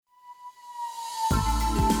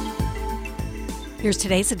Here's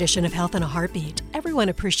today's edition of Health in a Heartbeat. Everyone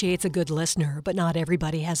appreciates a good listener, but not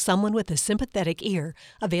everybody has someone with a sympathetic ear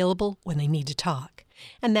available when they need to talk.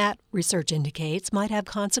 And that, research indicates, might have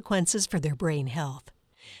consequences for their brain health.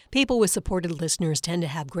 People with supported listeners tend to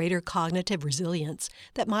have greater cognitive resilience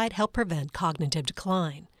that might help prevent cognitive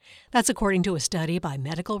decline. That's according to a study by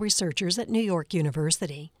medical researchers at New York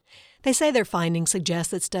University. They say their findings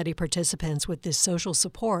suggest that study participants with this social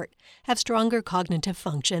support have stronger cognitive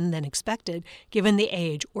function than expected given the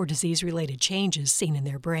age or disease-related changes seen in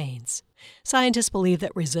their brains. Scientists believe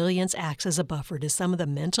that resilience acts as a buffer to some of the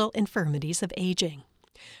mental infirmities of aging.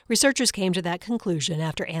 Researchers came to that conclusion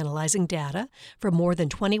after analyzing data from more than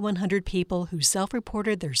 2,100 people who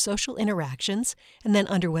self-reported their social interactions and then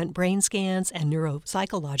underwent brain scans and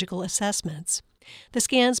neuropsychological assessments. The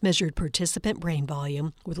scans measured participant brain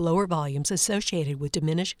volume with lower volumes associated with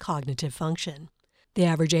diminished cognitive function. The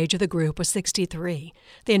average age of the group was 63.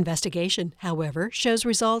 The investigation, however, shows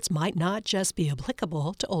results might not just be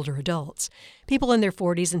applicable to older adults. People in their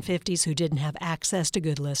 40s and 50s who didn't have access to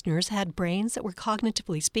good listeners had brains that were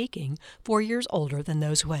cognitively speaking 4 years older than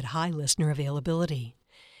those who had high listener availability.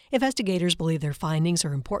 Investigators believe their findings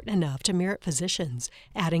are important enough to merit physicians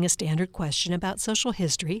adding a standard question about social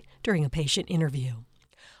history during a patient interview.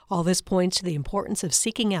 All this points to the importance of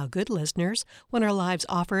seeking out good listeners when our lives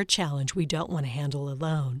offer a challenge we don't want to handle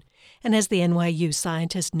alone. And as the NYU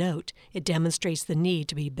scientists note, it demonstrates the need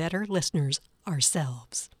to be better listeners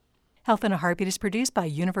ourselves. Health in a Heartbeat is produced by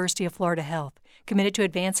University of Florida Health, committed to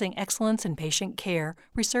advancing excellence in patient care,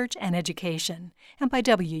 research, and education, and by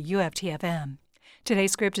WUFT-FM.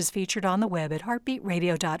 Today's script is featured on the web at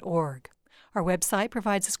heartbeatradio.org. Our website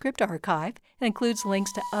provides a script archive and includes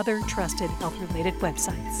links to other trusted health-related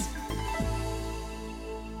websites.